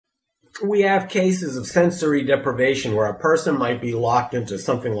we have cases of sensory deprivation where a person might be locked into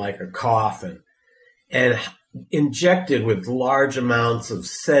something like a coffin and injected with large amounts of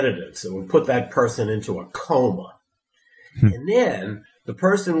sedatives that would put that person into a coma. And then the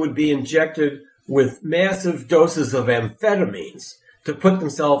person would be injected with massive doses of amphetamines to put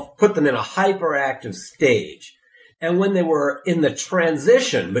them in a hyperactive stage. And when they were in the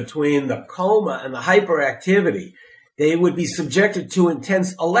transition between the coma and the hyperactivity, they would be subjected to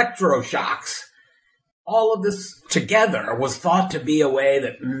intense electroshocks. All of this together was thought to be a way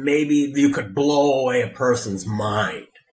that maybe you could blow away a person's mind.